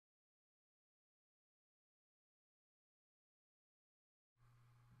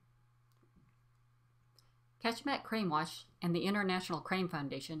Kachemak Crane Watch and the International Crane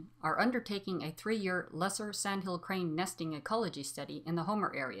Foundation are undertaking a 3-year lesser sandhill crane nesting ecology study in the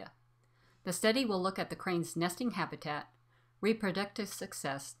Homer area. The study will look at the crane's nesting habitat, reproductive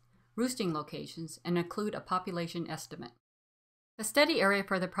success, roosting locations, and include a population estimate. The study area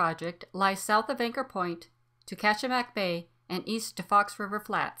for the project lies south of Anchor Point to Kachemak Bay and east to Fox River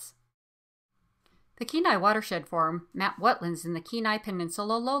Flats. The Kenai Watershed Forum mapped wetlands in the Kenai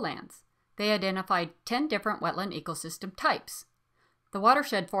Peninsula lowlands. They identified 10 different wetland ecosystem types. The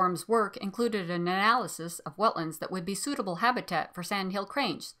Watershed Forum's work included an analysis of wetlands that would be suitable habitat for sandhill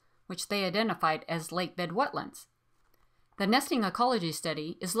cranes, which they identified as lakebed wetlands. The nesting ecology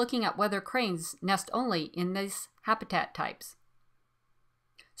study is looking at whether cranes nest only in these habitat types.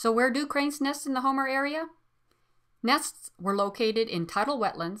 So where do cranes nest in the Homer area? Nests were located in tidal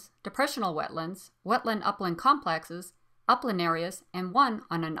wetlands, depressional wetlands, wetland-upland complexes, upland areas, and one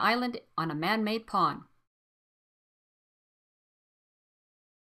on an island on a man-made pond.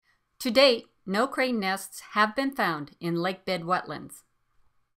 To date, no crane nests have been found in lakebed wetlands.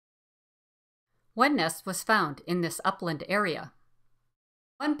 One nest was found in this upland area.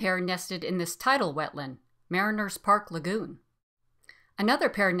 One pair nested in this tidal wetland, Mariners Park Lagoon. Another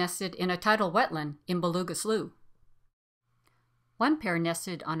pair nested in a tidal wetland in Beluga Slough. One pair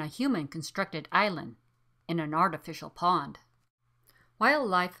nested on a human-constructed island in an artificial pond.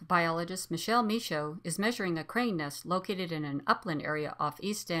 Wildlife biologist Michelle Michaud is measuring a crane nest located in an upland area off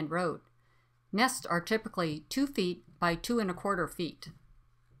East End Road. Nests are typically 2 feet by 2 1/4 feet.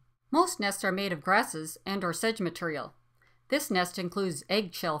 Most nests are made of grasses and or sedge material. This nest includes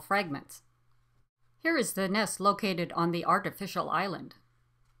eggshell fragments. Here is the nest located on the artificial island.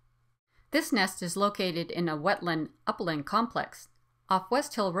 This nest is located in a wetland upland complex off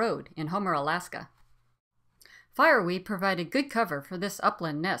West Hill Road in Homer, Alaska. Fireweed provided good cover for this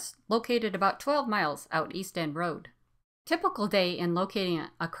upland nest, located about 12 miles out East End Road. Typical day in locating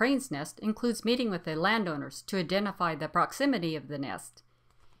a crane's nest includes meeting with the landowners to identify the proximity of the nest.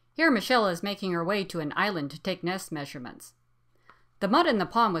 Here Michelle is making her way to an island to take nest measurements. The mud in the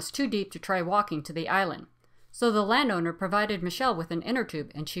pond was too deep to try walking to the island, so the landowner provided Michelle with an inner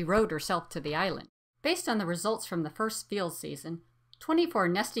tube and she rowed herself to the island. Based on the results from the first field season, 24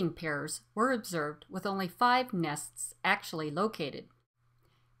 nesting pairs were observed with only 5 nests actually located.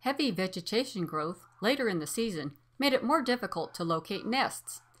 Heavy vegetation growth later in the season made it more difficult to locate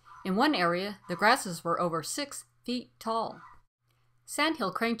nests. In one area, the grasses were over 6 feet tall.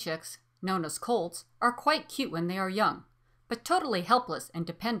 Sandhill crane chicks, known as colts, are quite cute when they are young, but totally helpless and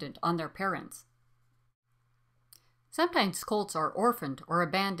dependent on their parents. Sometimes colts are orphaned or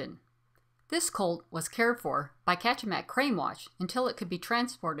abandoned. This colt was cared for by Kachemak Crane Watch until it could be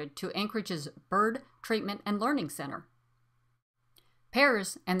transported to Anchorage's Bird Treatment and Learning Center.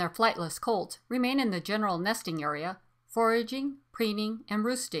 Pairs and their flightless colts remain in the general nesting area, foraging, preening, and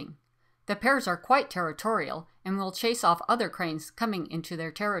roosting. The pairs are quite territorial and will chase off other cranes coming into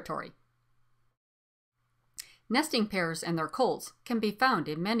their territory. Nesting pairs and their colts can be found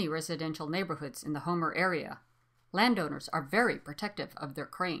in many residential neighborhoods in the Homer area. Landowners are very protective of their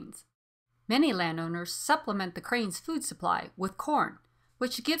cranes. Many landowners supplement the crane's food supply with corn,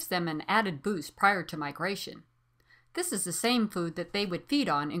 which gives them an added boost prior to migration. This is the same food that they would feed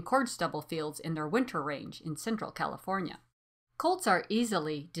on in corn stubble fields in their winter range in central California. Colts are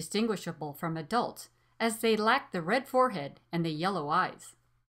easily distinguishable from adults as they lack the red forehead and the yellow eyes.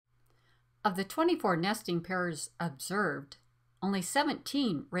 Of the 24 nesting pairs observed, only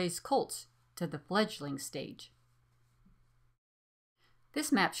 17 raised colts to the fledgling stage. This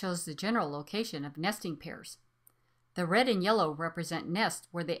map shows the general location of nesting pairs. The red and yellow represent nests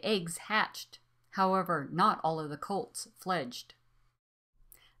where the eggs hatched. However, not all of the colts fledged.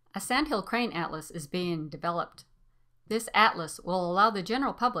 A sandhill crane atlas is being developed. This atlas will allow the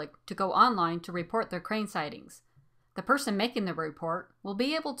general public to go online to report their crane sightings. The person making the report will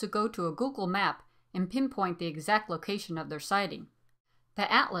be able to go to a Google map and pinpoint the exact location of their sighting.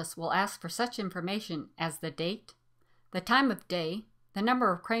 The atlas will ask for such information as the date, the time of day, the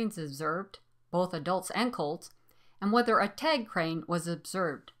number of cranes observed, both adults and colts, and whether a tag crane was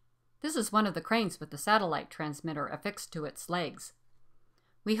observed. This is one of the cranes with the satellite transmitter affixed to its legs.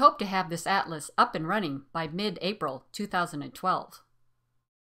 We hope to have this atlas up and running by mid-April 2012.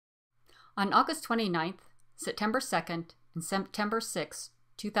 On August 29th, September 2nd, and September 6th,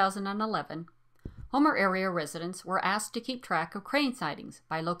 2011, Homer area residents were asked to keep track of crane sightings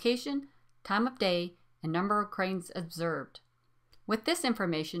by location, time of day, and number of cranes observed. With this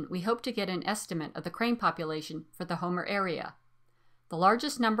information, we hope to get an estimate of the crane population for the Homer area. The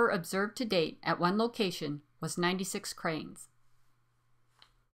largest number observed to date at one location was 96 cranes.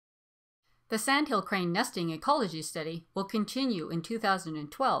 The Sandhill crane nesting ecology study will continue in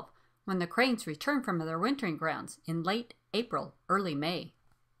 2012 when the cranes return from their wintering grounds in late April, early May.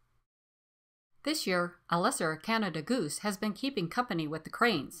 This year, a lesser Canada goose has been keeping company with the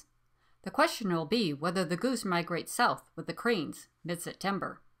cranes. The question will be whether the goose migrates south with the cranes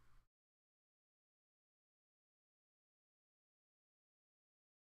mid-September.